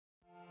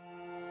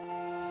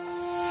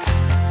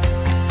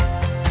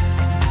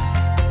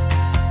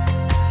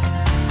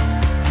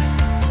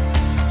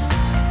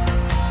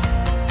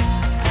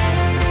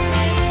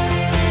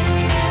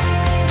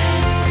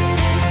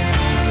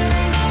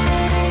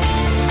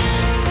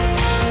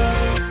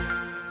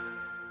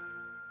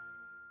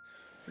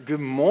Good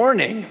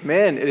morning.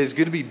 Man, it is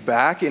good to be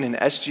back in an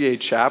SGA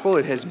Chapel.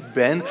 It has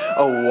been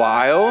a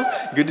while.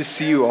 Good to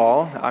see you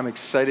all. I'm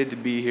excited to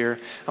be here.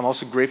 I'm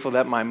also grateful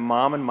that my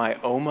mom and my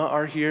Oma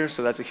are here,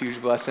 so that's a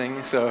huge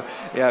blessing. So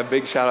yeah,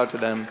 big shout out to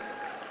them.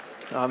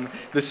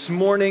 This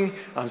morning,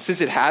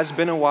 since it has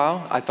been a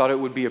while, I thought it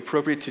would be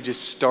appropriate to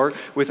just start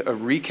with a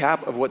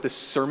recap of what this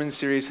sermon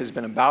series has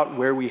been about,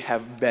 where we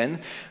have been,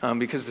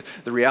 because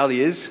the reality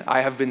is I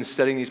have been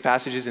studying these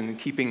passages and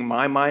keeping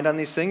my mind on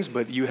these things,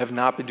 but you have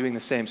not been doing the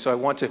same. So I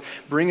want to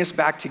bring us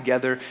back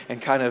together and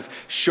kind of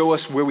show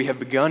us where we have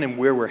begun and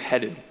where we're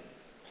headed.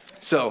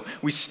 So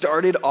we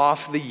started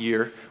off the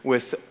year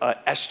with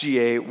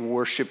SGA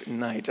worship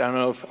night. I don't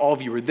know if all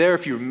of you were there,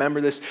 if you remember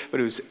this, but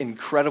it was an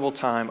incredible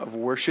time of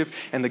worship.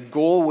 And the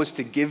goal was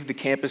to give the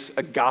campus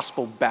a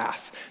gospel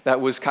bath. That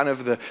was kind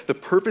of the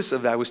purpose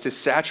of that, was to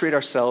saturate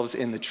ourselves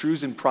in the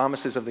truths and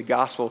promises of the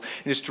gospel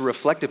and just to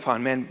reflect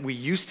upon, man, we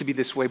used to be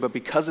this way, but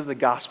because of the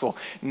gospel,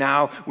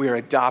 now we are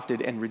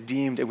adopted and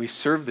redeemed and we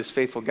serve this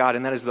faithful God.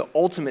 And that is the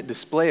ultimate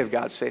display of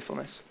God's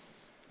faithfulness.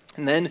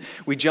 And then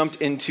we jumped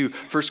into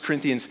 1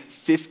 Corinthians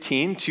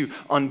 15 to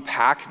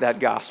unpack that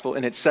gospel.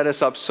 And it set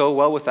us up so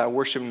well with that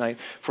worship night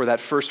for that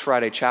first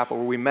Friday chapel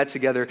where we met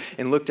together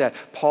and looked at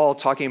Paul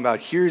talking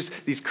about, here's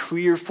these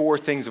clear 4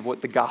 things of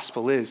what the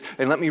gospel is.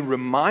 And let me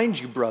remind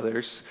you,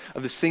 brothers,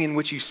 of this thing in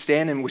which you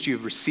stand and which you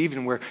have received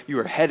and where you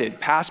are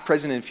headed, past,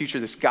 present, and future,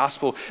 this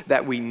gospel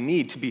that we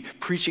need to be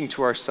preaching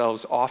to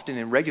ourselves often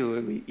and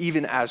regularly,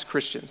 even as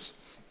Christians.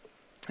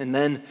 And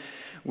then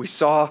we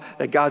saw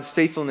that God's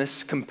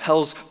faithfulness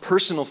compels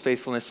personal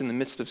faithfulness in the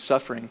midst of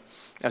suffering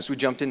as we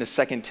jumped into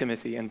 2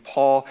 Timothy. And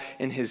Paul,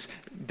 in his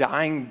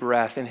dying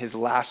breath, in his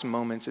last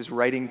moments, is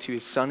writing to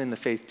his son in the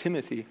faith,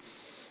 Timothy.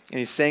 And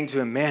he's saying to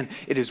him, man,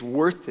 it is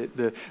worth it.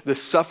 The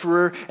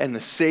sufferer and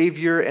the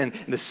Savior and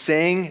the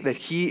saying that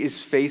he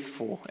is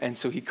faithful. And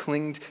so he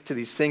clinged to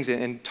these things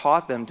and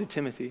taught them to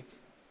Timothy.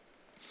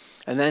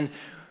 And then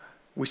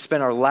we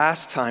spent our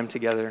last time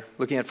together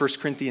looking at 1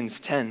 Corinthians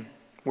 10.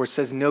 Where it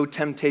says, no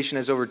temptation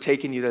has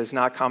overtaken you that is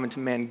not common to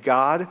man.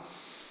 God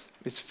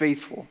is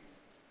faithful.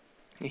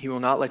 He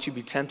will not let you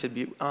be tempted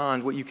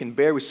beyond what you can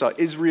bear. We saw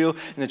Israel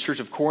and the church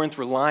of Corinth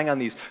relying on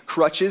these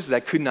crutches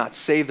that could not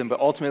save them, but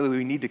ultimately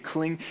we need to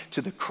cling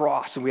to the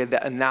cross. And we had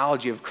that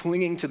analogy of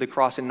clinging to the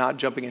cross and not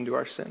jumping into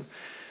our sin.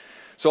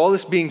 So all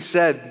this being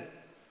said,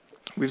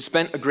 we've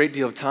spent a great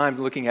deal of time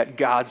looking at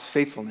God's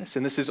faithfulness,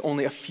 and this is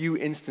only a few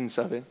instances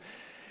of it.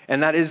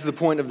 And that is the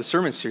point of the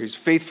sermon series,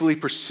 faithfully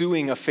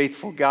pursuing a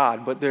faithful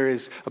God. But there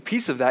is a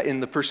piece of that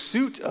in the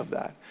pursuit of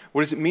that.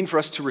 What does it mean for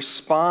us to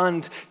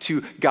respond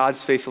to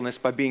God's faithfulness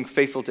by being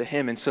faithful to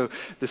Him? And so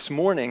this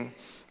morning,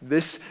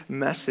 this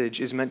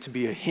message is meant to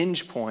be a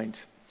hinge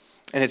point.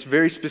 And it's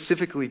very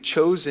specifically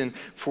chosen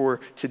for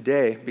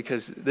today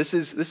because this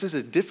is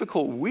a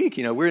difficult week.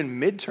 You know, we're in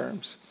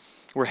midterms.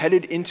 We're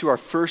headed into our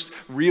first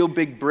real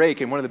big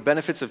break, and one of the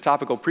benefits of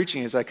topical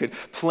preaching is I could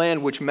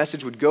plan which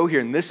message would go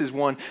here, and this is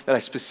one that I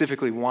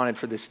specifically wanted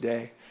for this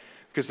day.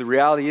 Because the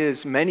reality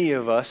is, many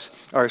of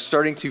us are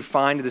starting to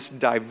find this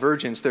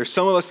divergence. There's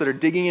some of us that are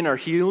digging in our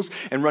heels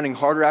and running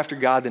harder after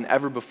God than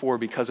ever before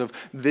because of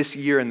this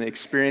year and the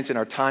experience and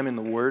our time in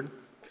the Word.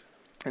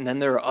 And then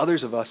there are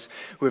others of us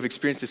who have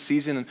experienced a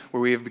season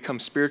where we have become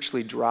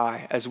spiritually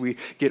dry as we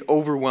get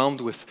overwhelmed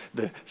with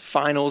the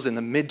finals and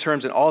the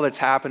midterms and all that's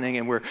happening,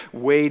 and we're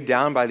weighed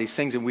down by these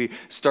things, and we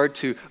start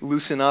to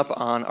loosen up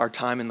on our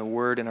time in the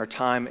Word and our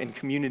time in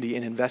community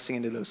and investing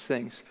into those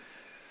things.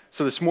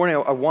 So this morning,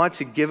 I want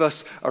to give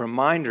us a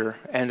reminder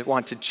and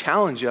want to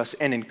challenge us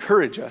and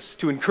encourage us,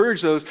 to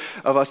encourage those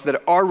of us that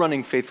are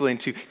running faithfully and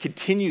to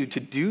continue to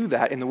do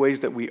that in the ways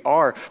that we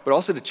are, but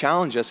also to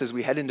challenge us as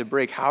we head into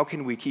break. How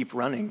can we keep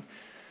running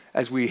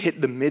as we hit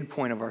the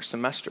midpoint of our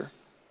semester?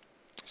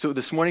 So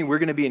this morning, we're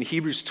going to be in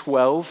Hebrews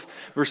 12,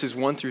 verses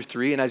 1 through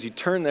 3. And as you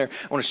turn there,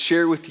 I want to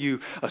share with you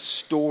a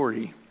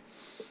story.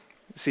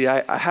 See,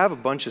 I have a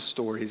bunch of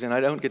stories, and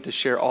I don't get to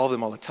share all of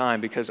them all the time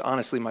because,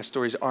 honestly, my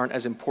stories aren't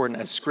as important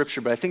as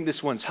Scripture, but I think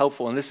this one's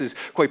helpful, and this is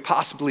quite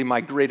possibly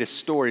my greatest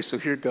story, so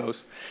here it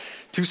goes.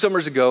 2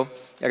 summers ago,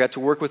 I got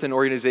to work with an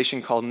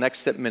organization called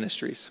Next Step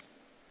Ministries.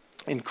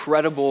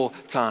 Incredible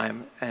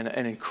time and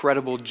an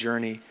incredible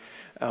journey.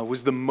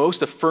 Was the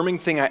most affirming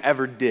thing I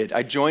ever did.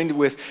 I joined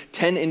with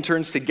 10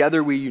 interns.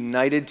 Together, we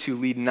united to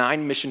lead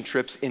 9 mission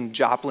trips in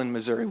Joplin,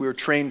 Missouri. We were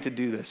trained to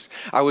do this.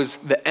 I was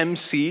the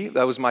MC,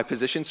 that was my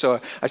position, so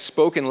I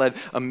spoke and led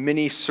a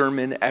mini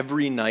sermon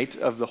every night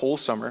of the whole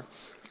summer,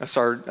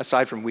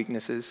 aside from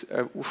weaknesses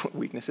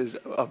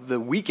of the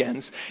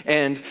weekends.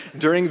 And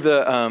during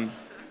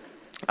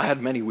I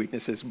had many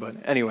weaknesses, but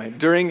anyway,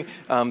 during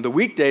the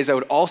weekdays, I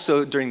would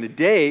also, during the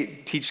day,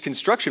 teach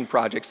construction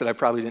projects that I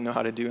probably didn't know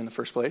how to do in the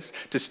first place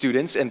to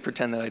students and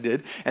pretend that I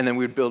did. And then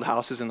we would build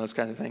houses and those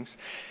kinds of things.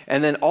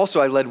 And then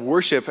also I led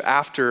worship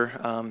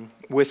after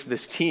with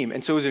this team.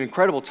 And so it was an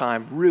incredible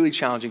time, really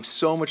challenging,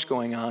 so much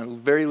going on,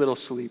 very little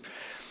sleep.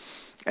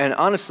 And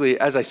honestly,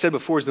 as I said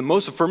before, it's the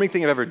most affirming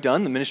thing I've ever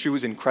done. The ministry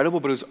was incredible,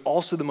 but it was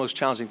also the most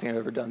challenging thing I've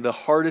ever done. The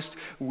hardest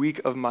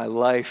week of my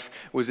life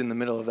was in the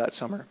middle of that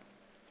summer.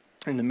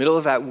 In the middle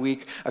of that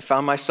week, I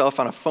found myself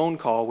on a phone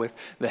call with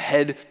the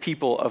head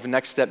people of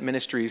Next Step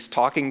Ministries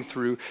talking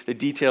through the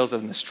details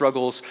of the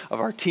struggles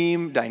of our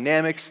team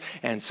dynamics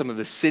and some of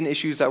the sin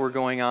issues that were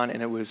going on,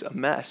 and it was a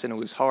mess, and it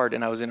was hard,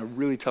 and I was in a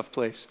really tough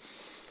place.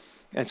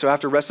 And so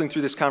after wrestling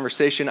through this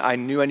conversation, I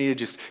knew I needed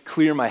to just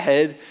clear my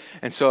head,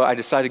 and so I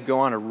decided to go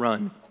on a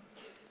run.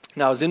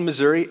 Now, I was in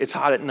Missouri. It's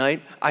hot at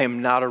night. I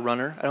am not a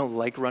runner. I don't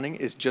like running.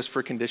 It's just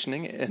for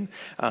conditioning, and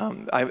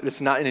it's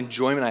not an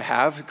enjoyment I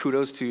have.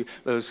 Kudos to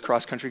those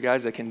cross-country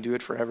guys that can do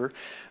it forever.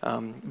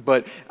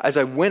 But as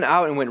I went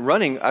out and went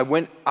running, I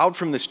went out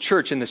from this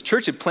church, and this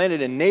church had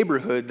planted a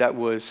neighborhood that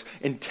was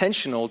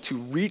intentional to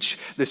reach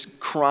this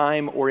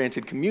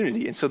crime-oriented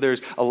community. And so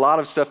there's a lot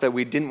of stuff that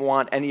we didn't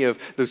want any of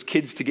those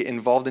kids to get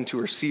involved into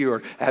or see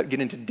or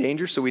get into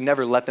danger, so we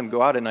never let them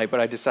go out at night,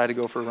 but I decided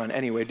to go for a run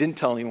anyway. Didn't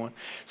tell anyone.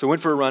 So I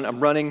went for a run. I'm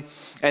running,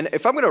 and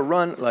if I'm going to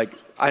run,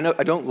 I know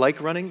I don't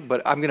like running,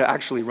 but I'm going to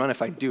actually run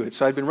if I do it.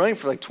 So I've been running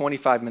for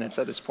 25 minutes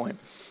at this point,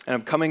 and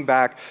I'm coming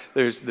back.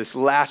 There's this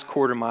last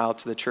quarter mile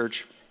to the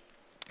church.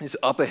 It's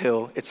up a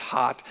hill. It's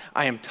hot.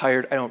 I am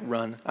tired. I don't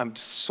run. I'm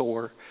just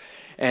sore,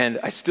 and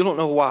I still don't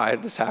know why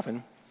this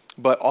happened.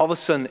 But all of a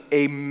sudden,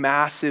 a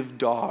massive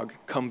dog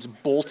comes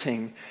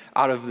bolting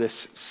out of this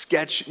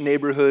sketch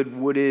neighborhood,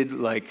 wooded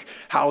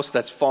house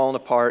that's fallen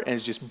apart and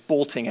is just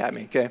bolting at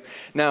me, okay?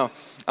 Now,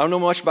 I don't know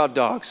much about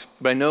dogs,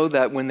 but I know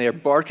that when they're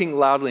barking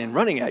loudly and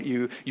running at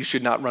you, you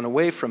should not run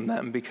away from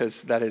them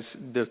because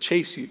they'll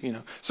chase you, you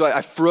know? So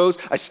I froze,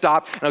 I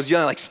stopped, and I was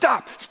yelling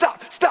stop,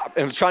 stop, stop,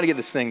 and I was trying to get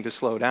this thing to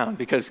slow down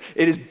because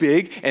it is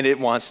big and it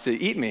wants to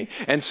eat me.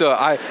 And so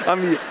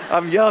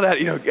I'm yelling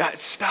at it, God,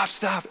 stop,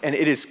 stop, and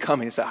it is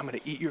coming. It's like, I'm going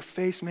to eat your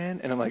face,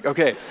 man. And I'm like,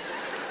 okay.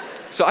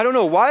 So I don't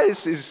know why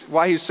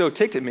he's so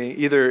ticked at me.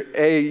 Either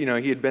A,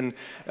 he had been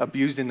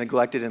abused and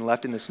neglected and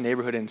left in this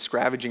neighborhood and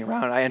scavenging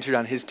around, and I entered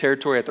on his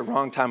territory at the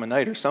wrong time of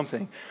night or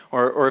something.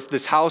 Or if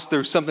this house, there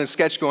was something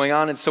sketch going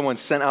on and someone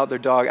sent out their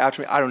dog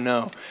after me. I don't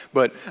know.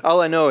 But all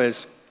I know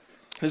is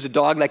there's a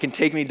dog that can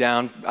take me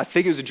down. I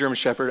think it was a German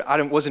Shepherd.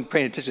 I wasn't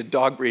paying attention to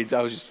dog breeds.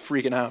 I was just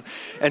freaking out.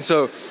 And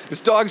so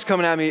this dog's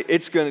coming at me.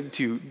 It's going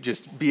to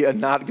just be a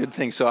not good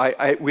thing. So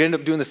we end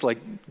up doing this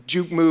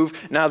juke move.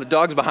 Now the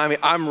dog's behind me.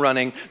 I'm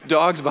running.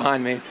 Dog's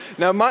behind me.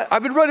 Now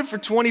I've been running for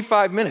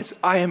 25 minutes.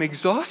 I am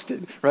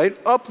exhausted, right?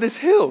 Up this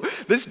hill.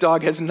 This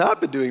dog has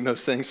not been doing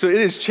those things. So it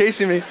is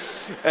chasing me.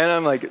 And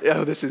I'm like,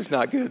 oh, this is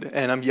not good.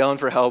 And I'm yelling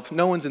for help.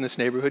 No one's in this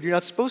neighborhood. You're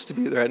not supposed to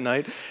be there at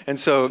night. And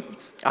so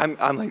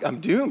I'm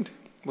doomed.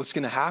 What's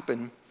going to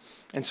happen?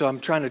 And so I'm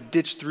trying to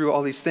ditch through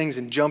all these things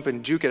and jump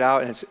and juke it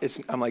out, and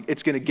I'm like,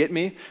 it's going to get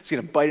me. It's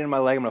going to bite into my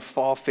leg. I'm going to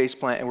fall face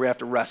plant, and we're going to have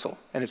to wrestle.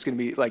 And it's going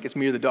to be it's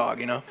me or the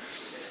dog,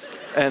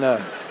 And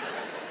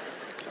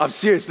I'm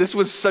serious. This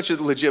was such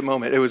a legit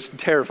moment. It was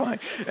terrifying.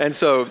 And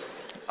so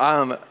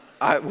I'm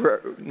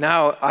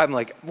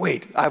like,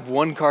 wait, I have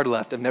one card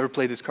left. I've never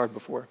played this card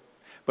before.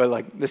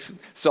 But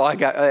so I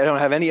don't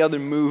have any other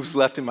moves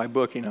left in my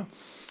book,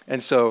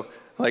 And so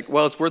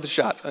well, it's worth a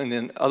shot, and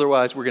then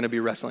otherwise we're going to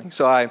be wrestling.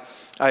 So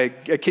I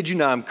kid you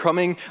not, I'm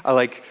coming,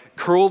 I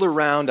curled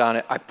around on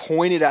it, I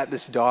pointed at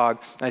this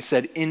dog, and I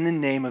said, in the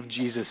name of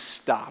Jesus,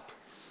 stop.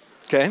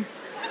 Okay?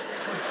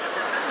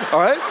 All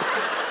right?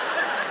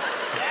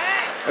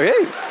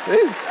 Okay.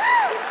 Hey.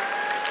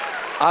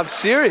 I'm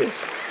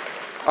serious.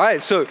 All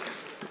right, so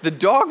the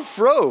dog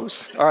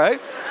froze, all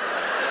right?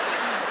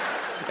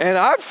 And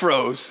I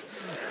froze.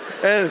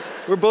 And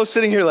we're both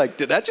sitting here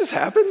did that just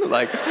happen?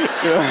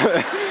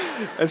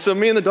 And so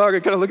me and the dog are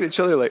kind of looking at each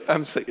other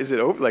I'm just is it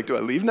over? Do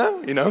I leave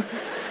now?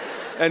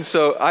 And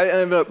so I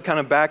ended up kind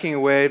of backing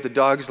away. The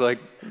dog's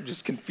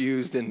just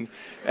confused and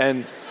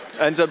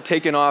ends up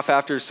taking off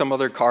after some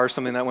other car or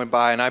something that went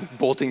by. And I'm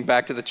bolting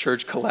back to the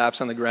church, collapse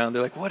on the ground.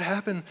 They're like, what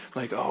happened?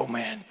 I'm like, oh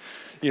man,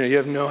 you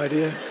have no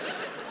idea.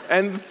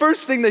 And the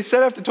first thing they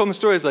said after telling the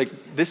story is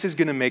this is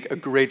going to make a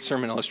great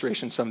sermon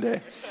illustration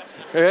someday.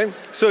 Okay?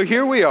 So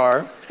here we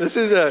are. This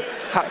is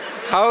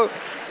how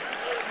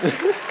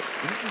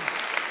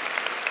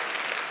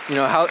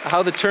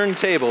how the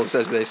turntables,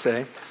 as they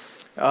say.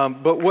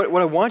 But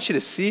what I want you to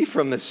see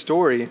from this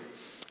story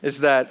is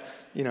that,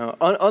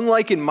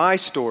 unlike in my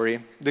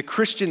story, the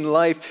Christian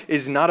life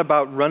is not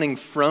about running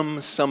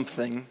from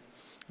something,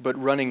 but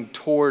running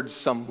towards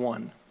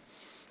someone,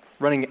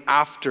 running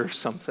after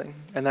something,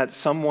 and that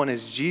someone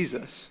is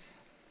Jesus.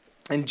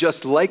 And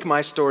just like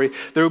my story,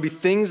 there will be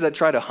things that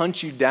try to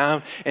hunt you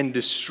down and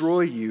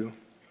destroy you,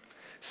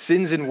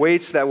 sins and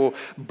weights that will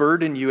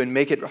burden you and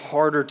make it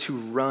harder to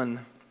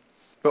run.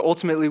 But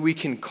ultimately, we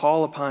can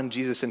call upon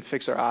Jesus and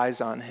fix our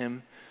eyes on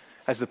him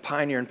as the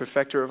pioneer and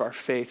perfecter of our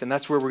faith. And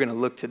that's where we're going to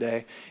look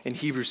today in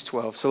Hebrews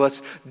 12. So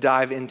let's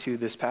dive into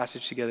this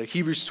passage together.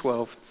 Hebrews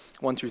 12,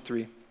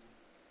 1-3. It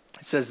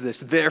says this,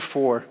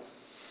 therefore,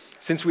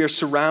 since we are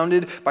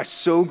surrounded by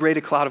so great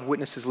a cloud of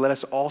witnesses, let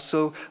us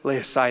also lay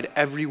aside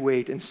every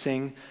weight and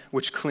sin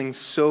which clings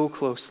so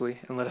closely,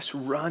 and let us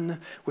run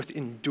with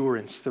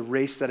endurance the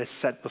race that is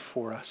set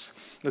before us,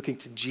 looking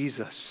to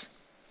Jesus,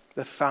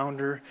 the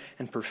founder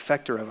and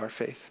perfecter of our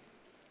faith,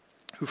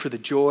 who for the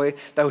joy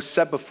that was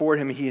set before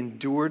him, he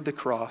endured the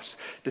cross,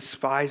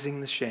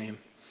 despising the shame,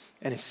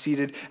 and is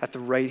seated at the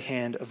right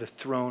hand of the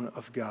throne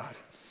of God.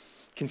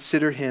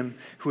 Consider him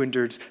who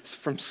endured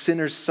from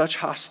sinners such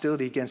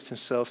hostility against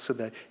himself so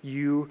that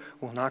you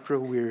will not grow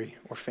weary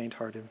or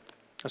faint-hearted.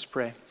 Let's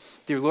pray.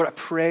 Dear Lord, I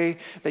pray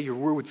that your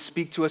word would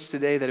speak to us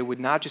today, that it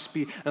would not just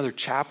be another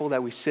chapel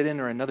that we sit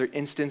in or another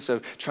instance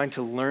of trying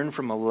to learn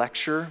from a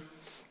lecture,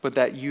 but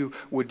that you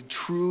would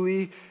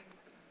truly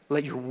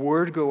let your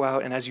word go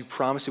out, and as you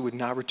promised, it would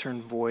not return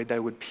void, that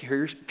it would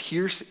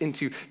pierce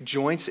into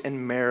joints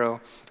and marrow,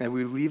 and that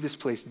we would leave this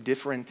place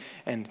different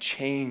and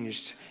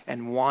changed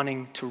and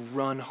wanting to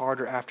run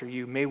harder after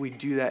you. May we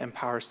do that,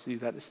 empower us to do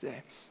that this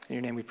day. In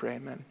your name we pray,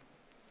 amen.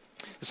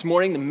 This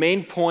morning, the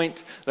main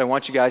point that I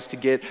want you guys to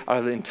get out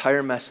of the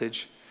entire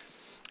message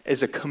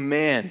is a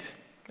command,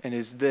 and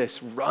is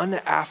this: run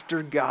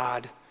after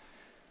God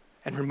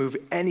and remove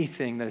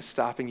anything that is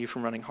stopping you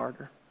from running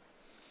harder.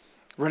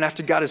 Run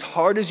after God as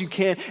hard as you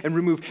can and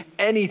remove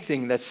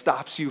anything that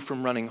stops you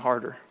from running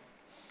harder.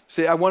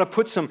 See, I want to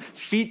put some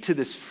feet to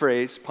this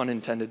phrase, pun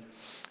intended.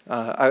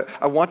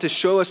 I want to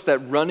show us that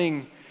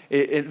running,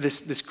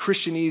 this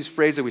Christianese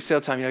phrase that we say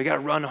all the time, you got to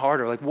run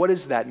harder. Like, what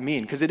does that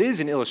mean? Because it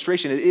is an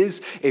illustration. It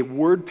is a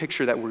word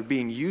picture that we're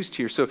being used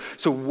here. So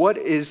what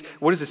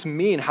does this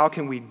mean? How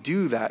can we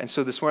do that? And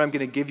so this morning I'm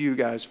going to give you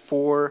guys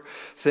 4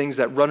 things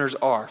that runners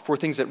are, 4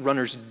 things that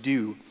runners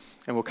do.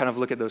 And we'll kind of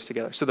look at those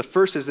together. So the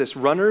first is this: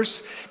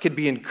 runners can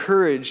be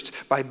encouraged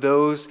by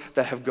those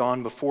that have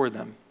gone before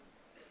them.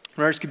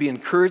 Runners can be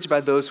encouraged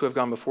by those who have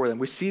gone before them.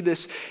 We see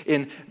this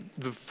in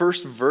the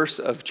first verse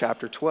of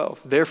chapter 12.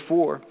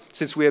 Therefore,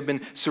 since we have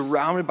been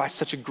surrounded by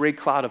such a great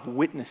cloud of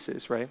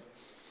witnesses, right?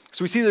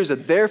 So we see there's a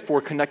therefore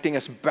connecting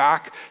us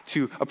back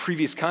to a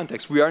previous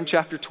context. We are in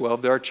chapter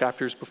 12. There are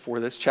chapters before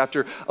this.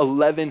 Chapter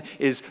 11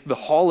 is the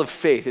hall of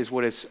faith, is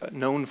what it's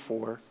known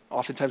for.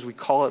 Oftentimes we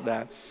call it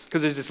that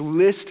because there's this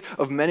list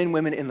of men and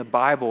women in the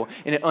Bible,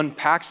 and it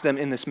unpacks them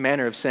in this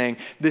manner of saying,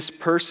 this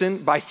person,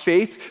 by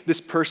faith, this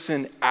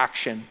person,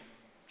 action.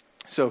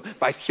 So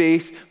by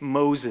faith,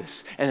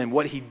 Moses, and then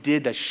what he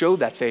did that showed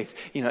that faith,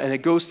 and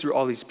it goes through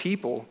all these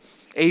people,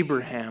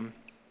 Abraham.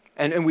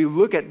 And we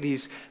look at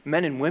these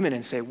men and women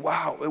and say,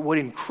 wow, what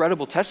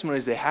incredible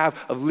testimonies they have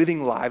of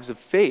living lives of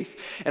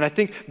faith. And I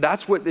think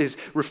that's what is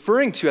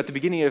referring to at the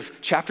beginning of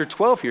chapter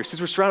 12 here.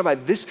 Since we're surrounded by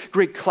this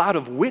great cloud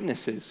of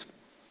witnesses.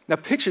 Now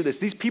picture this.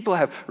 These people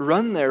have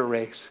run their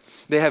race.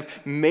 They have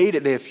made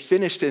it. They have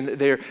finished, and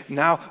they're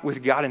now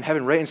with God in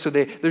heaven, right? And so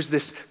there's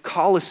this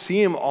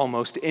Colosseum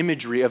almost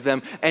imagery of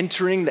them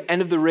entering the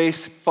end of the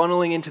race,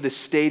 funneling into the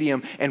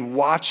stadium, and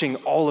watching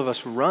all of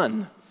us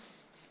run.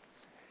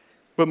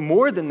 But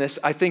more than this,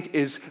 I think,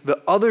 is the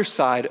other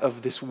side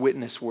of this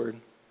witness word.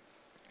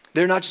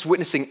 They're not just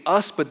witnessing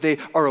us, but they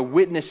are a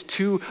witness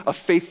to a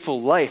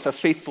faithful life, a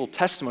faithful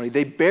testimony.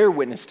 They bear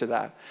witness to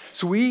that.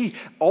 So we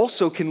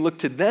also can look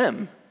to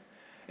them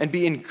and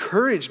be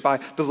encouraged by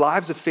the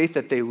lives of faith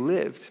that they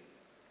lived.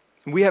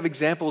 We have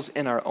examples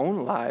in our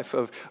own life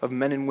of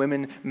men and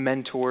women,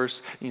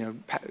 mentors,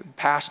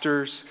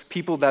 pastors,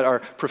 people that are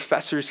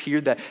professors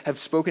here that have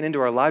spoken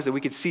into our lives that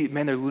we could see,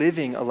 man, they're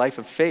living a life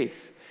of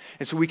faith.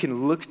 And so we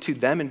can look to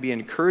them and be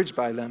encouraged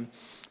by them.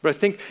 But I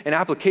think an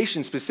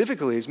application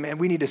specifically is, man,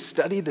 we need to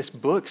study this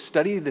book,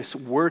 study this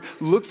word,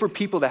 look for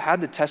people that had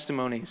the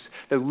testimonies,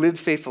 that lived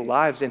faithful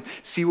lives, and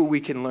see what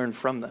we can learn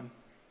from them.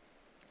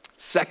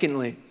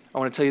 Secondly, I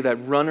want to tell you that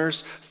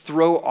runners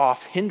throw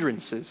off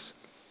hindrances.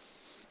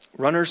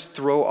 Runners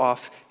throw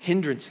off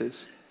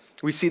hindrances.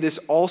 We see this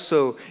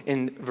also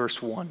in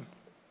verse 1.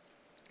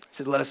 It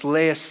said, let us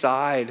lay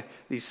aside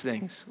these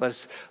things.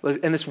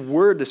 And this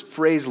word, this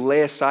phrase,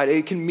 lay aside,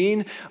 it can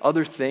mean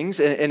other things,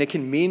 and it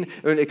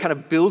kind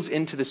of builds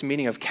into this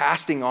meaning of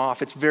casting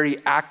off. It's very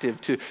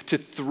active to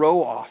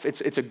throw off.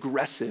 It's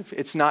aggressive.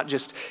 It's not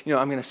just,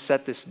 I'm going to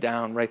set this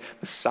down right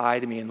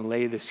beside me and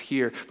lay this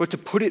here, but to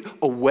put it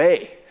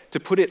away, to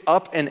put it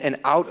up and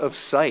out of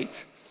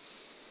sight.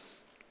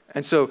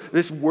 And so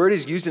this word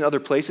is used in other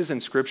places in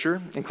Scripture.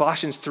 In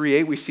Colossians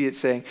 3:8, we see it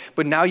saying,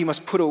 but now you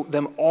must put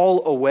them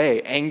all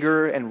away,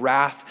 anger and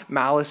wrath,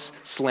 malice,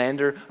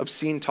 slander,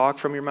 obscene talk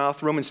from your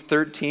mouth. Romans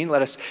 13,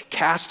 let us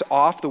cast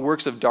off the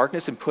works of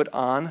darkness and put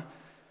on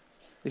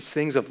these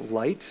things of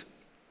light.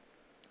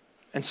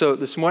 And so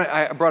this morning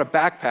I brought a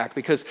backpack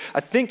because I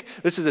think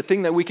this is a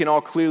thing that we can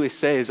all clearly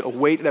say is a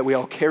weight that we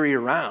all carry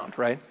around,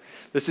 right?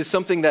 This is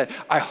something that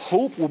I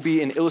hope will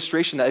be an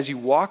illustration that as you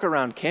walk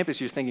around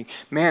campus, you're thinking,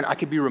 man, I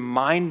could be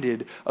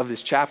reminded of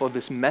this chapel, of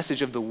this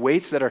message, of the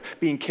weights that are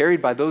being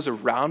carried by those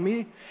around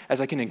me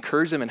as I can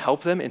encourage them and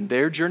help them in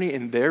their journey,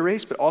 in their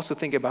race, but also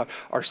think about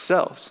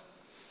ourselves.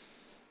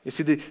 You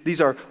see,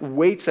 these are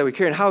weights that we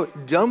carry. And how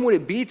dumb would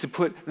it be to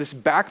put this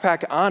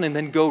backpack on and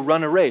then go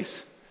run a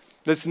race?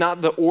 That's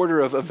not the order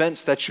of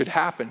events that should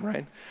happen,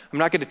 right? I'm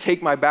not going to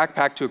take my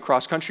backpack to a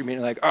cross-country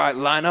meeting like, all right,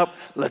 line up,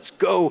 let's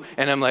go.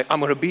 And I'm like,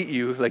 I'm going to beat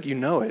you like you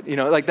know it.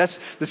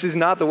 This is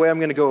not the way I'm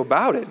going to go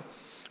about it.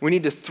 We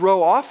need to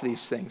throw off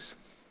these things.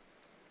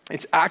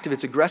 It's active,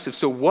 it's aggressive.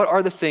 So what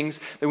are the things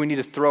that we need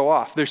to throw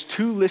off? There's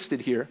 2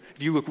 listed here,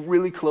 if you look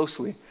really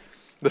closely.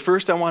 The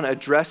first I want to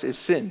address is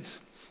sins.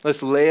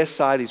 Let's lay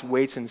aside these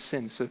weights and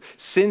sins. So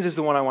sins is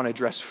the one I want to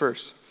address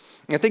first.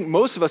 And I think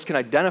most of us can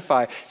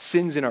identify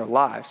sins in our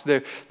lives. They're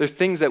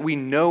things that we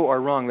know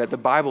are wrong, that the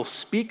Bible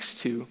speaks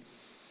to.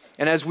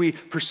 And as we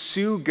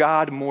pursue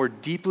God more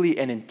deeply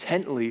and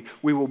intently,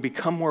 we will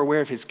become more aware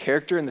of his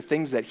character and the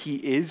things that he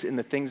is and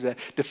the things that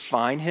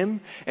define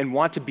him, and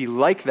want to be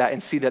like that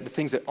and see that the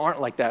things that aren't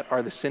like that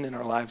are the sin in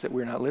our lives that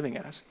we're not living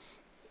as.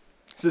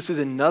 So this is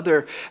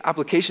another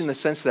application in the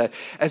sense that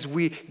as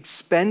we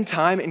spend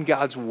time in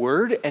God's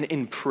word and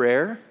in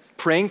prayer,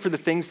 praying for the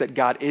things that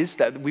God is,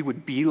 that we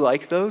would be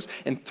like those,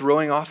 and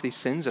throwing off these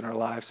sins in our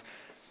lives,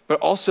 but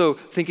also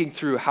thinking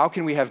through how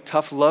can we have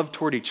tough love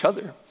toward each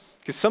other?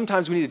 Because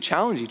sometimes we need to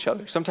challenge each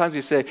other. Sometimes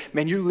we say,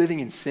 man, you're living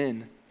in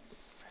sin.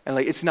 And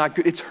like, it's not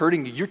good, it's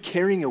hurting you. You're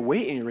carrying a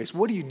weight in your race.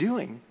 What are you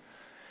doing?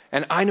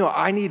 And I know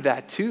I need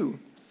that too.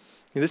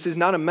 And this is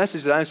not a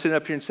message that I'm sitting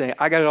up here and saying,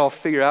 I got it all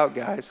figured out,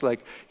 guys.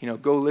 Like,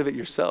 go live it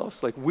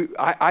yourselves. Like,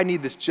 I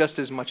need this just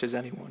as much as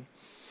anyone.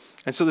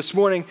 And so this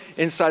morning,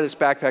 inside this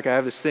backpack, I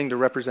have this thing to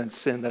represent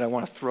sin that I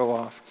want to throw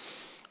off.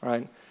 All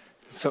right?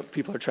 Some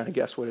people are trying to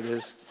guess what it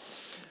is.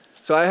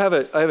 So I have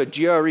a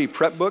GRE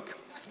prep book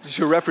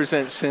to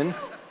represent sin.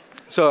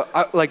 So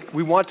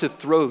we want to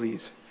throw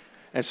these.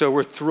 And so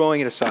we're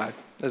throwing it aside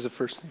as the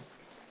first thing.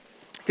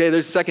 Okay,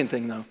 there's a second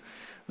thing though.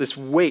 This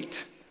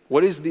weight.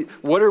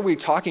 What are we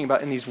talking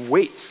about in these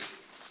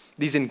weights?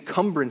 These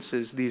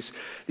encumbrances,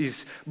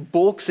 these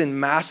bulks and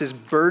masses,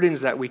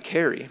 burdens that we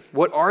carry.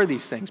 What are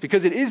these things?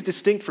 Because it is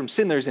distinct from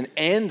sin. There's an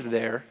and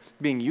there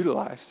being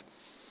utilized.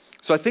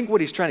 So I think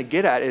what he's trying to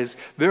get at is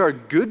there are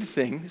good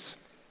things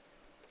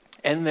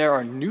and there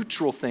are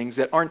neutral things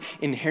that aren't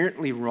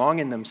inherently wrong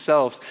in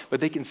themselves,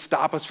 but they can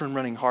stop us from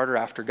running harder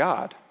after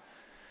God.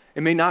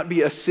 It may not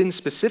be a sin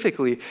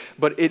specifically,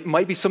 but it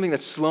might be something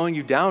that's slowing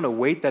you down, a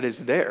weight that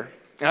is there.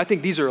 And I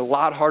think these are a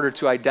lot harder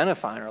to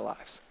identify in our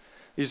lives.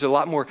 These are a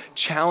lot more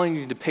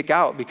challenging to pick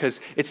out because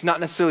it's not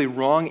necessarily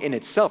wrong in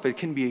itself. It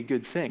can be a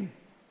good thing.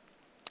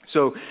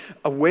 So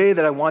a way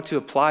that I want to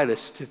apply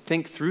this, to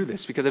think through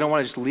this, because I don't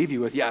want to just leave you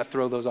with,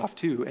 throw those off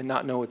too, and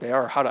not know what they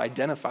are or how to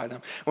identify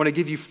them. I want to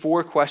give you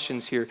 4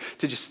 questions here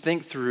to just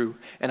think through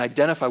and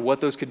identify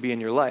what those could be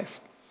in your life.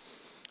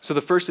 So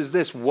the first is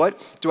this: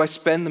 what do I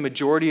spend the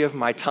majority of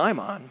my time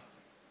on?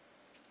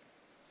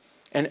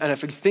 And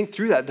if you think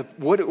through that,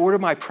 what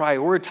am I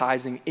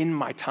prioritizing in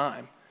my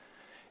time?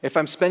 If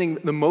I'm spending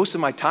the most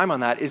of my time on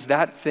that, is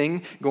that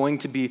thing going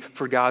to be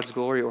for God's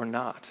glory or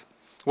not?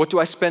 What do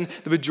I spend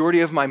the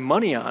majority of my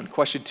money on?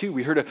 Question 2,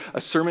 we heard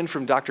a sermon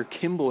from Dr.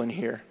 Campbell in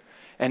here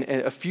and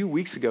a few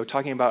weeks ago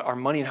talking about our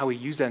money and how we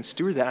use that and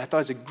steward that. And I thought it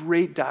was a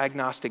great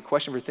diagnostic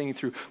question for thinking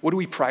through, what do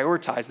we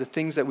prioritize, the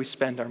things that we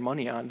spend our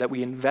money on, that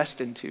we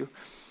invest into?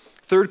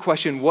 Third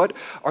question, what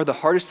are the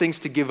hardest things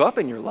to give up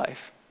in your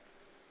life?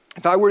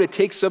 If I were to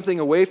take something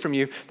away from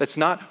you that's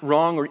not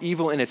wrong or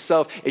evil in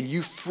itself, and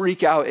you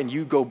freak out and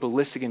you go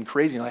ballistic and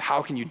crazy, like,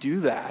 how can you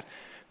do that?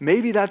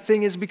 Maybe that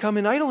thing has become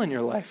an idol in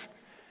your life.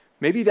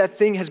 Maybe that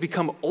thing has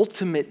become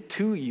ultimate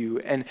to you,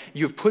 and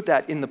you've put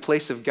that in the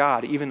place of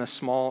God, even a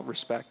small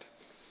respect.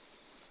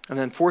 And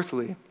then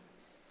fourthly,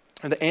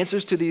 the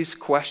answers to these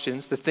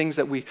questions, the things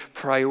that we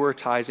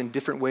prioritize in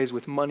different ways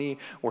with money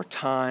or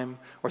time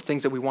or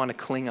things that we want to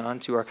cling on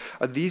to, are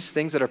these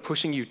things that are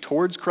pushing you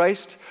towards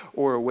Christ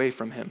or away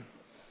from him?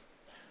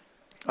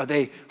 Are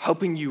they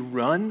helping you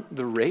run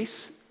the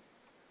race?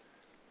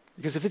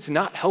 Because if it's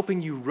not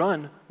helping you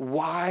run,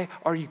 why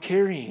are you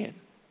carrying it?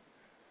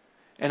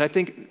 And I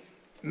think,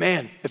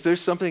 man, if there's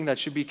something that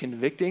should be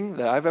convicting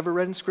that I've ever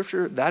read in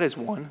Scripture, that is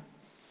one.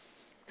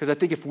 Because I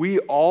think if we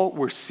all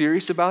were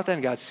serious about that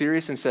and got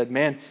serious and said,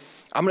 man,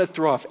 I'm going to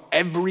throw off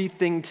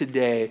everything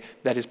today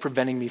that is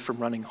preventing me from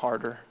running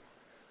harder,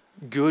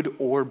 good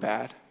or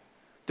bad,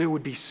 there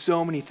would be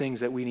so many things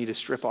that we need to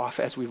strip off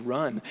as we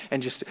run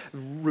and just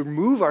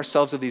remove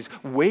ourselves of these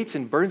weights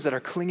and burdens that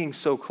are clinging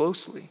so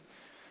closely.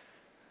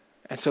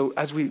 And so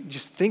as we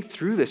just think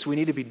through this, we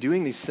need to be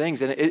doing these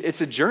things. And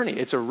it's a journey.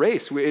 It's a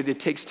race. It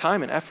takes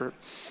time and effort.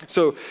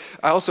 So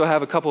I also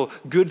have a couple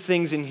good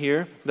things in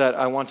here that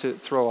I want to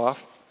throw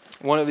off.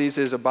 One of these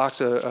is a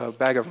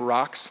bag of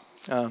rocks.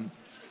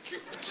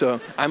 So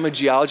I'm a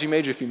geology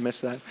major, if you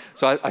missed that.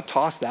 So I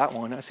tossed that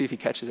one. I'll see if he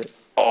catches it.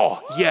 Oh,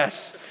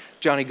 yes.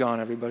 Johnny gone,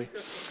 everybody.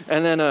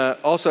 And then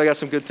also I got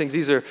some good things.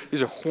 These are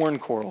horn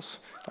corals.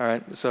 All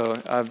right,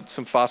 so I have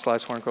some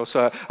fossilized horn corals.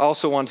 So I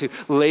also want to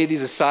lay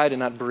these aside and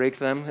not break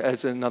them,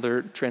 as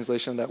another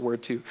translation of that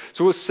word too.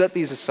 So we'll set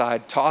these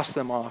aside, toss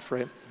them off,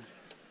 right?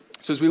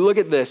 So as we look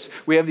at this,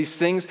 we have these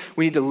things,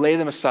 we need to lay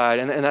them aside,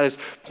 and that is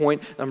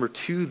point number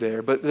 2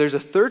 there. But there's a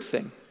third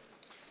thing.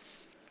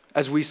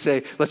 As we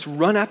say, let's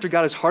run after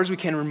God as hard as we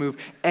can and remove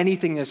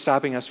anything that's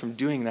stopping us from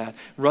doing that.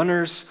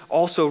 Runners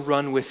also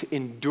run with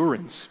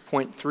endurance,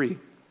 point 3.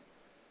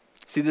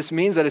 See, this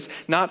means that it's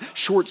not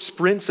short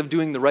sprints of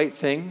doing the right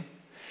thing.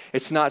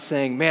 It's not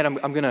saying, man, I'm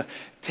going to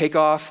take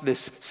off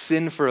this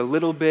sin for a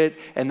little bit,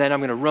 and then I'm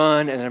going to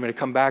run, and then I'm going to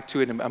come back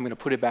to it, and I'm going to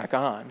put it back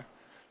on.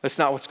 That's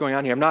not what's going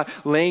on here. I'm not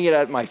laying it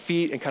at my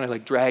feet and kind of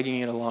like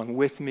dragging it along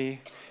with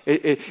me.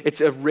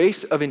 It's a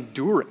race of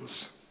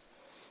endurance.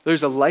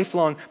 There's a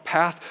lifelong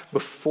path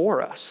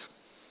before us.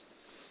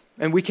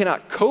 And we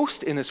cannot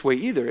coast in this way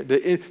either.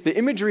 The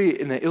imagery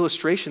in the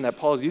illustration that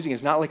Paul is using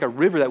is not like a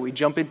river that we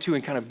jump into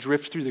and kind of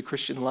drift through the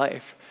Christian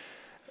life.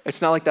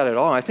 It's not like that at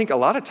all. And I think a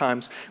lot of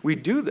times we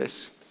do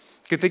this.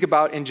 You can think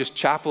about in just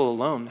chapel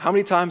alone. How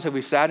many times have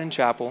we sat in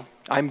chapel?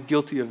 I'm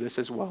guilty of this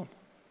as well.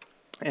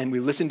 And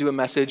we listen to a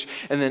message,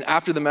 and then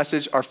after the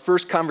message, our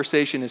first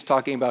conversation is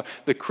talking about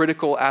the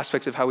critical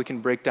aspects of how we can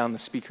break down the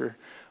speaker.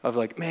 Of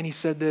like, man, he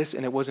said this,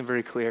 and it wasn't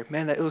very clear.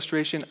 Man, that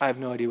illustration, I have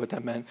no idea what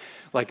that meant.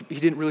 Like, he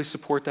didn't really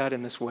support that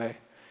in this way.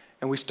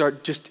 And we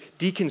start just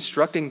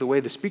deconstructing the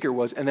way the speaker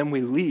was, and then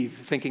we leave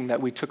thinking that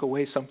we took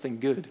away something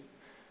good.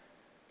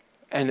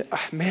 And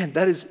man,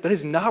 that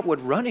is not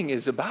what running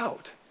is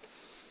about.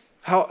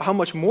 How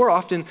much more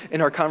often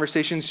in our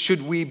conversations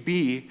should we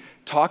be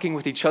talking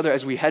with each other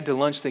as we head to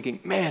lunch thinking,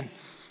 man,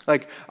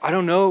 like, I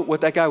don't know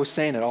what that guy was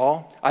saying at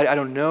all. I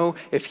don't know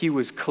if he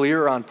was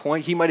clear or on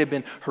point. He might have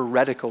been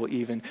heretical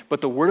even.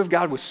 But the word of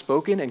God was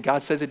spoken, and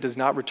God says it does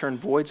not return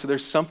void. So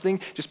there's something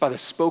just by the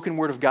spoken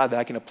word of God that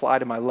I can apply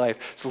to my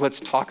life. So let's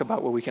talk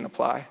about what we can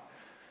apply.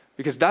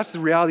 Because that's the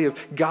reality of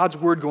God's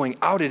word going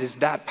out. It is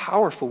that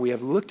powerful. We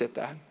have looked at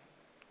that.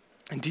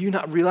 And do you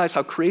not realize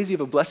how crazy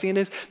of a blessing it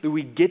is that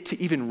we get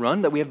to even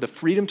run, that we have the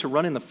freedom to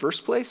run in the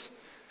first place?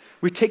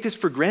 We take this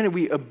for granted.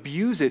 We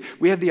abuse it.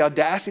 We have the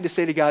audacity to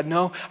say to God,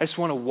 no, I just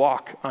want to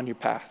walk on your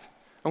path.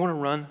 I want to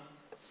run.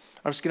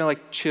 I'm just going to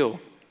like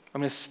chill.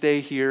 I'm going to stay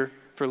here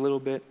for a little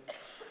bit.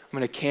 I'm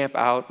going to camp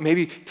out.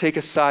 Maybe take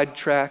a side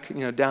track,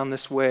 down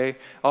this way.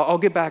 I'll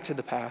get back to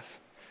the path.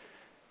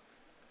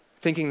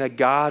 Thinking that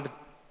God,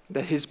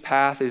 that his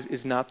path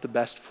is not the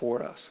best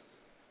for us.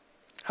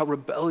 How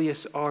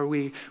rebellious are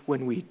we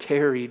when we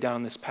tarry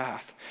down this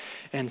path?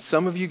 And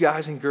some of you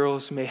guys and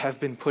girls may have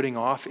been putting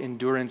off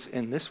endurance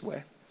in this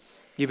way.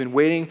 You've been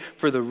waiting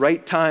for the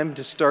right time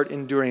to start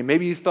enduring.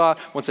 Maybe you thought,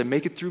 once I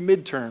make it through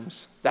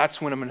midterms, that's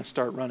when I'm going to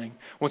start running.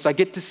 Once I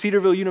get to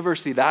Cedarville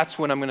University, that's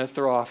when I'm going to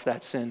throw off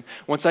that sin.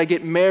 Once I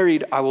get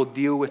married, I will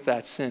deal with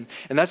that sin.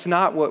 And that's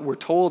not what we're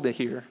told to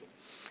hear.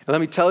 And let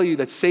me tell you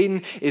that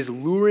Satan is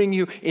luring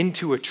you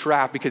into a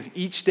trap because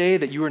each day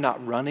that you are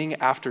not running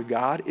after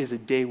God is a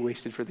day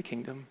wasted for the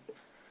kingdom.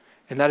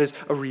 And that is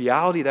a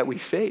reality that we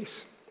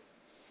face.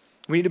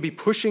 We need to be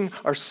pushing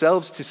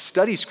ourselves to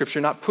study Scripture,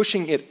 not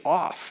pushing it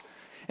off.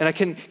 And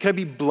can I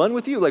be blunt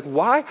with you? Like,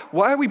 why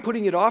are we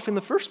putting it off in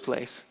the first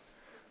place?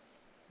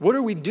 What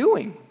are we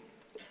doing?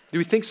 Do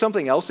we think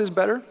something else is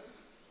better?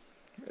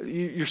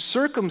 Your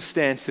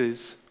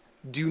circumstances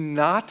do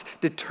not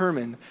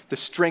determine the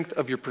strength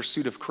of your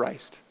pursuit of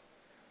Christ.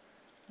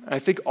 I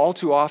think all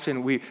too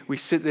often we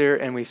sit there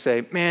and we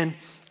say, man,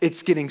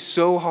 it's getting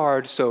so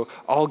hard, so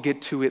I'll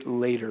get to it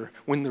later.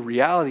 When the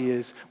reality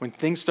is, when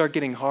things start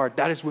getting hard,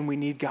 that is when we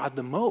need God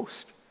the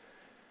most.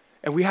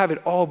 And we have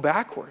it all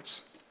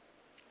backwards.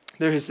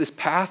 There is this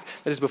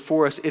path that is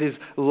before us. It is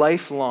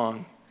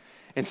lifelong.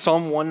 In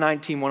Psalm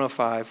 119,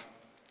 105,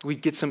 we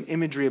get some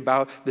imagery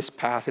about this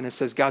path, and it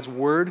says, God's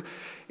word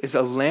is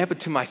a lamp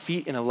unto my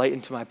feet and a light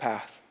unto my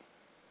path.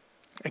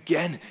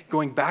 Again,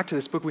 going back to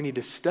this book, we need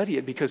to study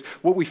it because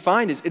what we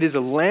find is it is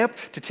a lamp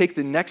to take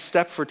the next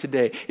step for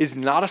today. It is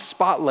not a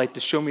spotlight to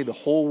show me the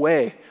whole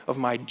way of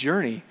my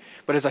journey.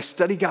 But as I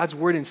study God's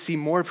word and see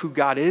more of who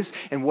God is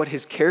and what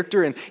his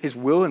character and his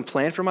will and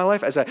plan for my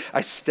life, as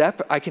I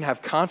step, I can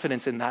have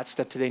confidence in that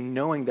step today,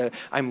 knowing that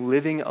I'm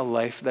living a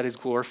life that is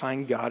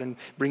glorifying God and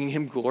bringing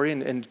him glory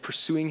and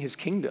pursuing his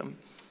kingdom.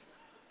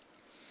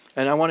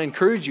 And I want to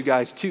encourage you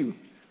guys too,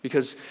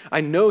 because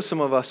I know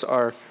some of us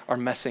are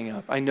messing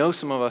up. I know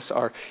some of us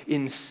are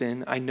in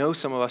sin. I know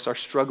some of us are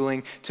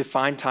struggling to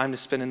find time to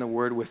spend in the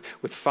word with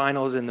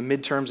finals and the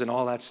midterms and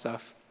all that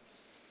stuff.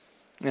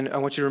 And I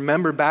want you to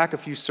remember back a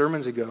few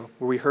sermons ago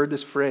where we heard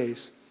this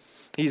phrase,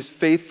 he is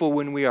faithful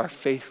when we are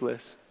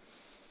faithless.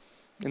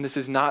 And this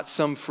is not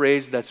some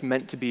phrase that's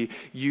meant to be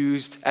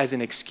used as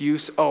an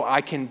excuse. Oh, I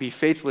can be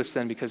faithless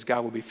then because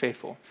God will be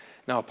faithful.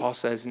 No, Paul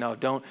says, no,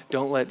 don't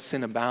let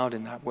sin abound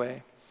in that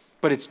way.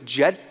 But it's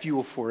jet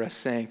fuel for us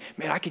saying,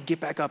 man, I could get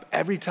back up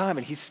every time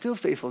and he's still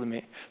faithful to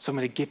me. So I'm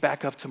going to get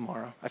back up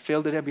tomorrow. I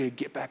failed today, I'm going to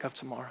get back up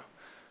tomorrow.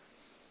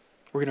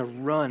 We're going to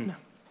run.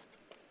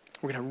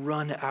 We're going to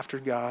run after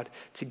God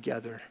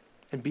together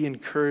and be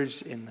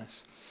encouraged in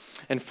this.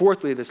 And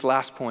fourthly, this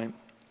last point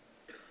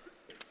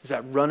is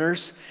that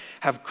runners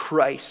have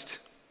Christ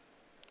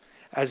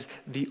as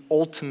the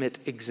ultimate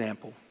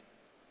example.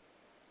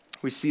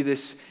 We see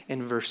this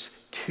in verse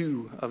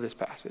 2 of this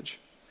passage,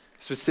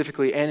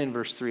 specifically, and in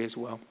verse 3 as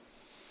well.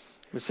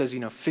 It says,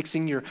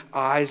 fixing your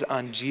eyes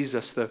on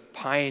Jesus, the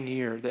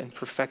pioneer, the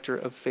perfecter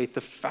of faith,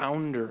 the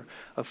founder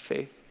of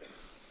faith.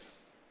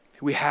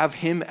 We have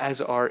him as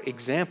our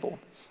example.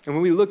 And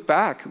when we look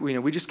back,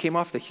 we just came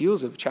off the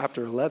heels of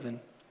chapter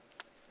 11.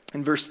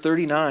 In verse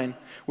 39,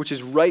 which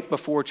is right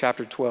before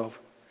chapter 12,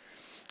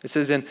 it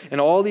says,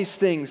 and all these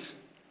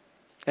things,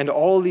 and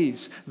all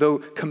these, though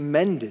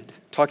commended,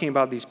 talking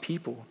about these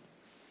people,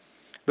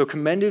 though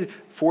commended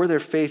for their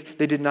faith,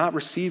 they did not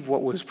receive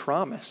what was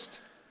promised.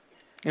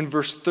 In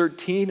verse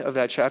 13 of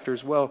that chapter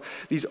as well,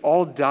 these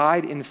all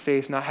died in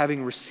faith, not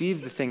having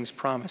received the things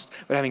promised,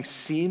 but having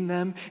seen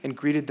them and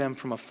greeted them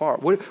from afar.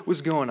 What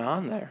was going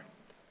on there?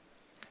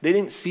 They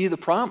didn't see the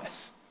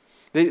promise.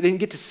 They didn't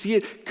get to see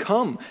it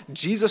come.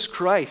 Jesus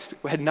Christ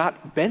had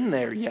not been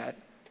there yet.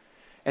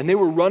 And they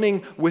were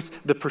running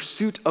with the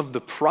pursuit of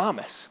the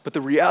promise. But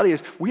the reality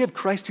is, we have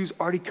Christ who's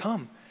already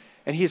come.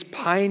 And he has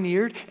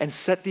pioneered and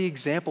set the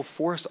example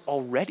for us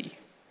already.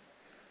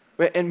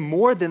 And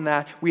more than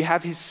that, we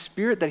have his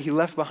Spirit that he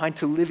left behind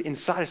to live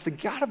inside us. The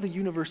God of the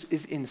universe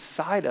is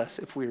inside us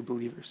if we are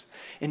believers,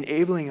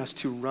 enabling us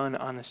to run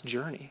on this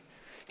journey,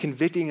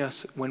 convicting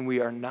us when we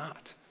are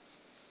not.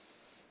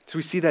 So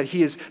we see that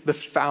he is the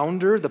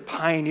founder, the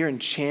pioneer,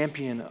 and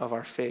champion of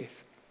our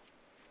faith.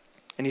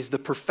 And he's the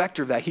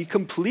perfecter of that. He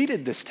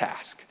completed this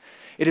task.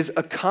 It is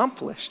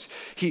accomplished.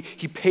 He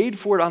paid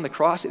for it on the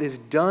cross. It is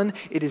done.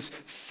 It is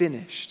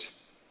finished.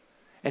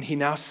 And he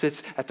now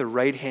sits at the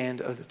right hand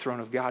of the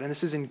throne of God. And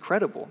this is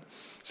incredible.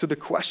 So the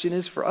question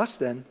is for us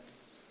then,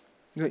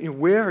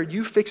 where are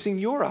you fixing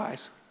your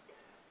eyes?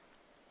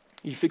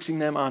 Are you fixing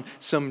them on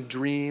some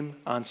dream,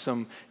 on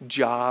some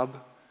job?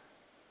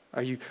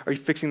 Are you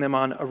fixing them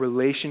on a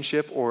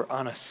relationship or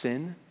on a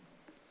sin?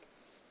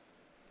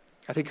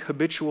 I think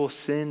habitual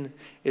sin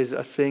is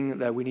a thing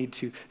that we need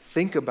to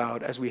think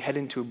about as we head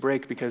into a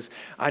break, because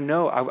I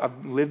know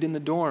I've lived in the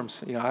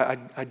dorms.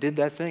 I did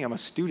that thing. I'm a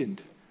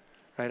student.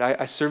 Right?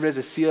 I served as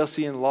a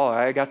CLC in law.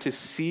 I got to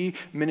see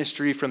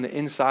ministry from the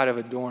inside of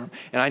a dorm.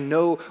 And I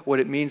know what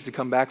it means to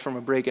come back from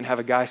a break and have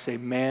a guy say,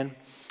 man,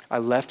 I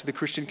left the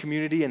Christian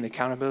community and the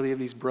accountability of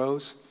these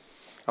bros.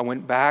 I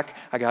went back.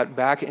 I got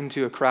back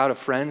into a crowd of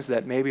friends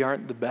that maybe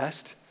aren't the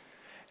best.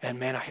 And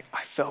man,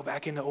 I fell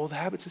back into old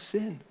habits of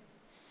sin.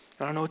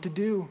 I don't know what to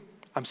do.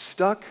 I'm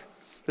stuck.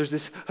 There's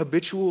this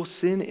habitual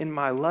sin in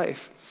my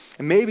life.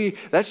 And maybe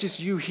that's just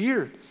you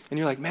here. And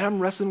you're like, man, I'm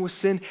wrestling with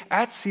sin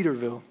at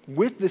Cedarville,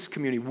 with this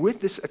community,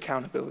 with this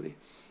accountability.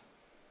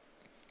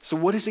 So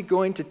what is it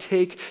going to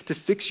take to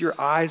fix your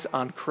eyes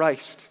on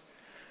Christ?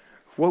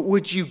 What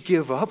would you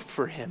give up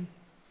for him?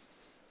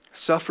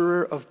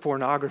 Sufferer of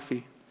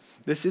pornography,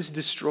 this is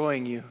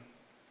destroying you.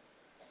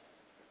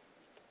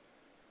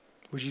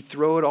 Would you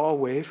throw it all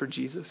away for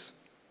Jesus?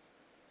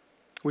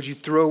 Would you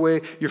throw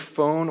away your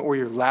phone or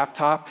your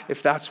laptop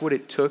if that's what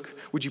it took?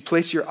 Would you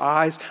place your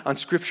eyes on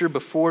Scripture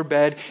before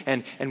bed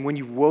and when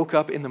you woke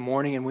up in the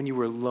morning and when you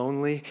were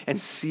lonely, and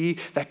see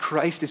that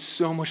Christ is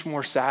so much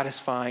more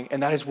satisfying,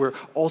 and that is where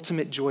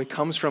ultimate joy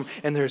comes from,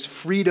 and there's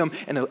freedom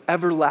and an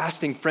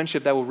everlasting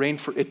friendship that will reign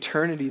for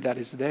eternity that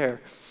is there?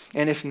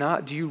 And if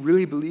not, do you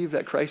really believe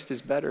that Christ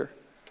is better?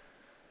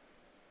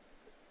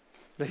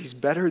 That he's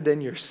better than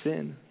your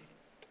sin?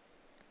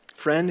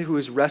 Friend who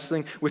is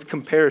wrestling with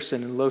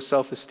comparison and low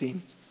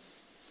self-esteem,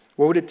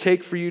 what would it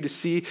take for you to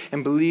see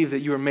and believe that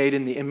you are made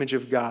in the image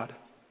of God?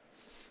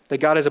 That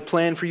God has a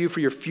plan for you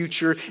for your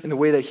future in the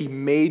way that he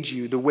made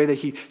you, the way that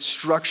he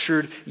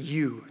structured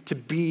you, to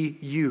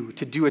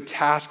do a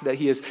task that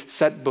he has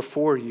set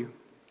before you?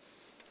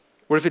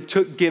 What if it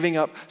took giving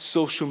up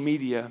social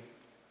media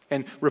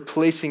and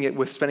replacing it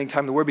with spending time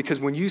in the Word? Because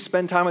when you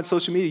spend time on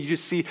social media, you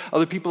just see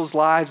other people's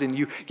lives and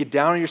you get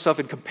down on yourself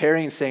and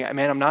comparing and saying,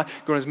 man, I'm not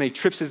going on as many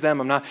trips as them.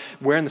 I'm not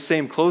wearing the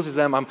same clothes as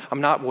them. I'm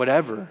not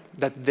whatever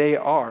that they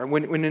are.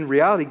 When in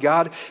reality,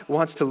 God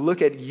wants to look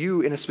at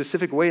you in a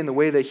specific way, in the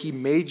way that he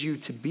made you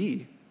to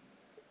be.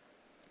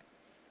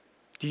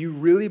 Do you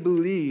really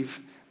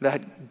believe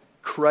that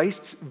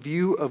Christ's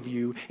view of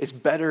you is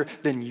better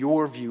than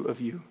your view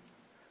of you?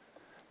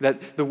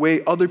 That the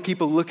way other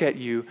people look at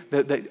you,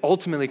 that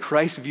ultimately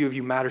Christ's view of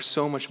you matters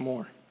so much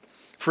more.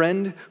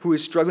 Friend who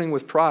is struggling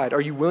with pride,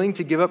 are you willing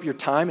to give up your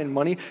time and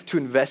money to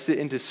invest it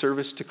into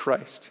service to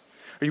Christ?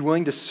 Are you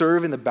willing to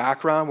serve in the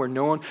background where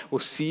no one will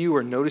see you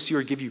or notice you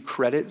or give you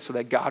credit so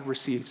that God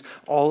receives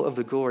all of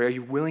the glory? Are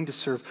you willing to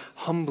serve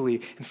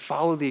humbly and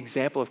follow the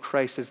example of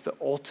Christ as the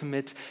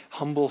ultimate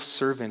humble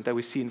servant that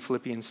we see in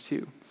Philippians 2?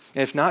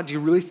 And if not, do you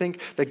really think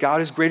that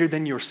God is greater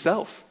than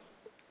yourself?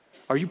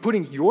 Are you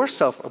putting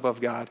yourself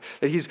above God?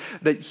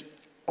 That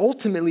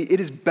ultimately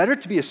it is better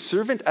to be a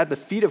servant at the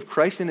feet of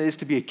Christ than it is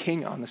to be a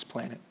king on this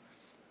planet.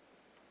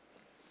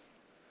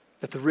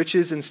 That the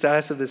riches and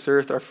status of this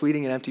earth are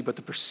fleeting and empty, but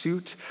the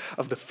pursuit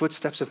of the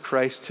footsteps of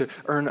Christ to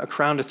earn a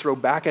crown to throw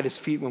back at his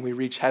feet when we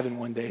reach heaven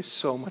one day is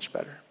so much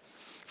better.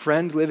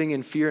 Friend, living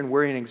in fear and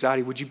worry and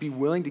anxiety, would you be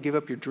willing to give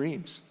up your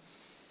dreams?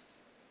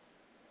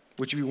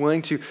 Would you be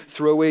willing to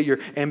throw away your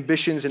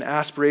ambitions and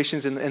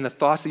aspirations and the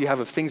thoughts that you have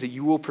of things that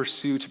you will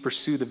pursue to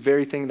pursue the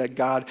very thing that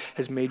God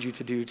has made you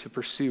to do, to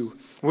pursue?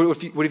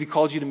 What if he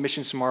called you to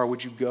missions tomorrow?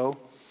 Would you go?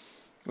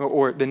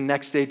 Or the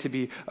next day to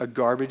be a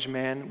garbage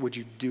man, would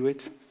you do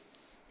it?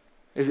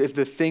 If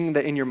the thing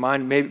that in your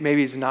mind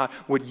maybe is not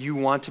what you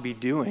want to be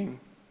doing,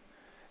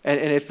 And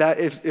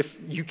if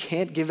you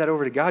can't give that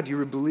over to God, do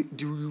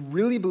you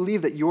really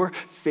believe that your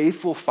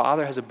faithful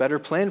Father has a better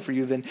plan for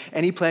you than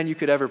any plan you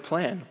could ever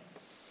plan?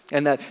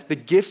 And that the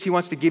gifts he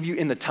wants to give you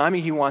in the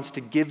timing he wants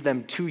to give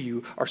them to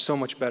you are so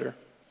much better.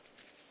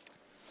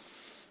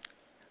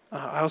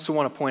 I also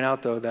want to point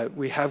out, though, that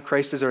we have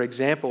Christ as our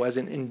example, as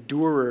an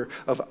endurer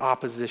of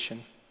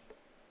opposition.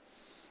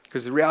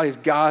 Because the reality is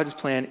God's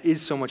plan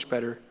is so much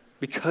better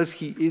because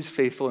he is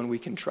faithful and we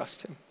can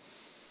trust him.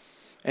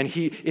 And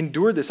he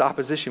endured this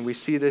opposition. We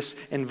see this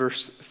in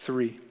verse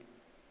 3.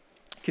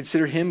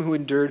 Consider him who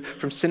endured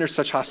from sinners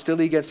such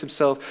hostility against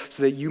himself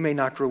so that you may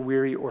not grow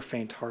weary or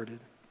faint-hearted.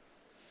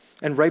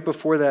 And right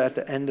before that, at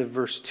the end of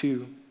verse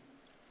 2,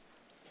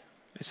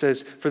 it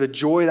says, for the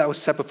joy that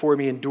was set before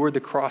me endured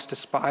the cross,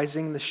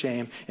 despising the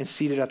shame, and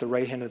seated at the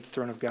right hand of the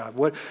throne of God.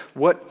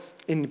 What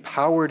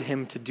empowered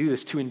him to do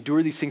this, to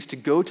endure these things, to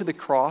go to the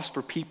cross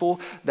for people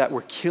that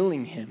were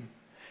killing him,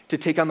 to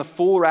take on the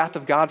full wrath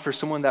of God for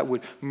someone that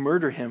would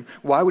murder him?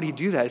 Why would he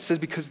do that? It says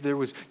because there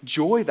was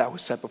joy that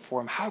was set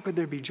before him. How could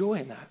there be joy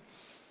in that?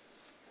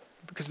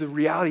 Because the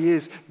reality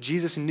is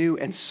Jesus knew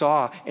and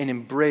saw and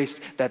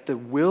embraced that the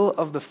will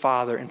of the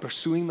Father and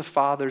pursuing the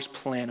Father's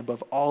plan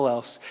above all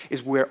else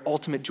is where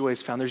ultimate joy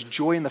is found. There's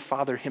joy in the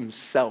Father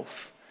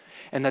himself.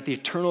 And that the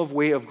eternal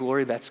way of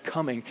glory that's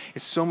coming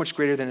is so much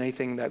greater than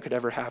anything that could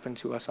ever happen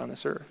to us on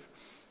this earth.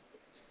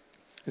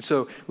 And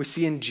so we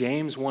see in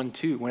James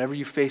 1:2, whenever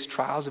you face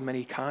trials of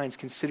many kinds,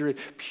 consider it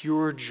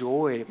pure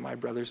joy, my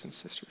brothers and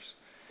sisters.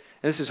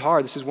 And this is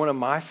hard. This is one of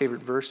my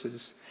favorite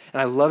verses. And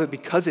I love it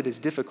because it is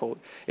difficult.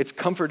 It's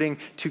comforting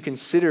to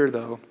consider,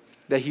 though,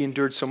 that he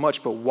endured so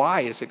much. But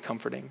why is it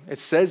comforting? It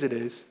says it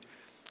is.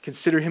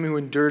 Consider him who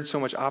endured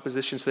so much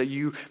opposition so that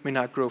you may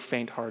not grow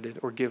faint-hearted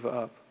or give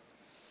up.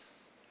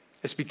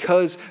 It's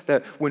because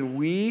that when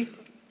we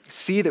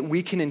see that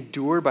we can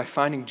endure by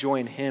finding joy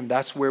in him,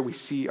 that's where we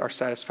see our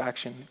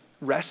satisfaction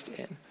rest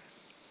in.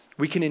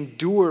 We can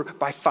endure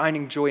by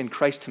finding joy in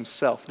Christ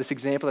himself, this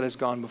example that has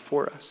gone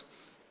before us.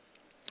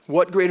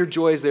 What greater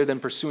joy is there than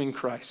pursuing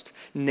Christ?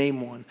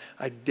 Name one.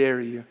 I dare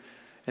you.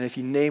 And if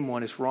you name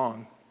one, it's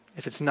wrong.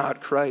 If it's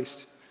not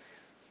Christ.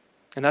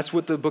 And that's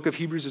what the book of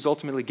Hebrews is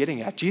ultimately getting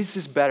at. Jesus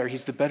is better.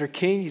 He's the better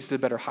king. He's the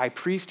better high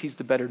priest. He's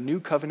the better new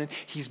covenant.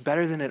 He's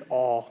better than it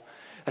all.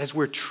 That is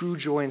where true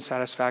joy and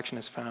satisfaction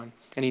is found.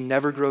 And he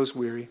never grows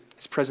weary.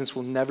 His presence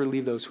will never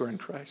leave those who are in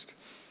Christ.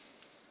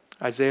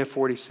 Isaiah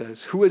 40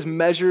 says, who has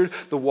measured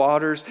the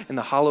waters in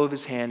the hollow of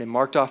his hand and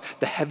marked off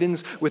the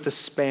heavens with a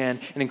span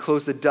and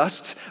enclosed the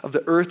dust of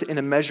the earth in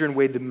a measure and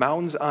weighed the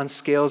mountains on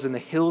scales and the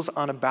hills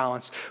on a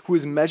balance? Who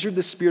has measured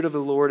the Spirit of the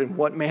Lord, and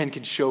what man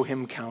can show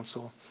him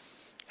counsel?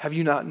 Have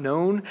you not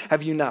known?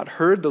 Have you not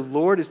heard? The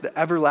Lord is the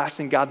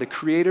everlasting God, the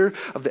creator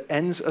of the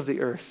ends of the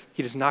earth.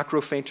 He does not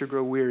grow faint or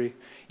grow weary,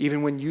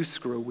 even when youths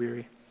grow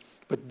weary.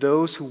 But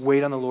those who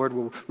wait on the Lord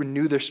will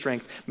renew their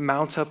strength,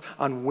 mount up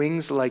on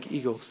wings like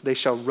eagles. They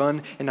shall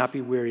run and not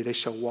be weary. They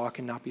shall walk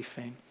and not be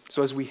faint.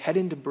 So as we head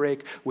into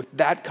break with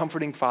that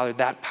comforting Father,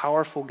 that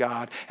powerful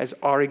God as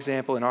our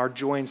example and our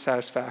joy and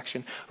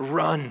satisfaction,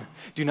 run.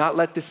 Do not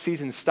let this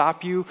season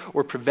stop you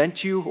or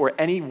prevent you or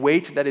any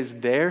weight that is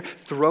there.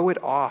 Throw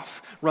it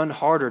off. Run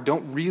harder.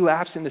 Don't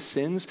relapse into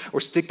sins or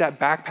stick that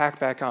backpack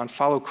back on.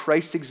 Follow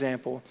Christ's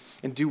example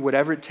and do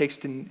whatever it takes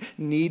to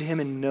need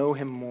him and know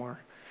him more.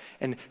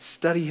 And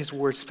study his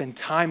word, spend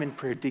time in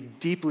prayer, dig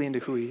deeply into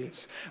who he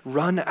is.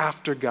 Run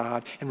after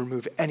God and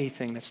remove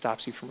anything that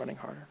stops you from running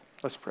harder.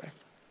 Let's pray.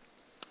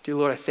 Dear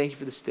Lord, I thank you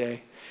for this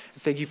day. I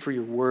thank you for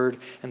your word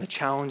and the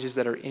challenges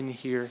that are in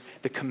here,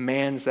 the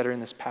commands that are in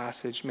this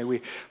passage. May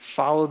we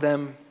follow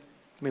them.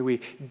 May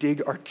we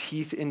dig our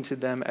teeth into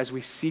them as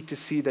we seek to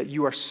see that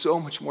you are so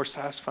much more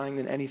satisfying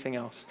than anything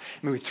else.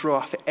 May we throw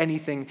off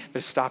anything that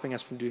is stopping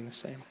us from doing the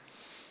same.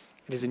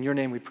 It is in your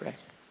name we pray.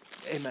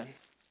 Amen.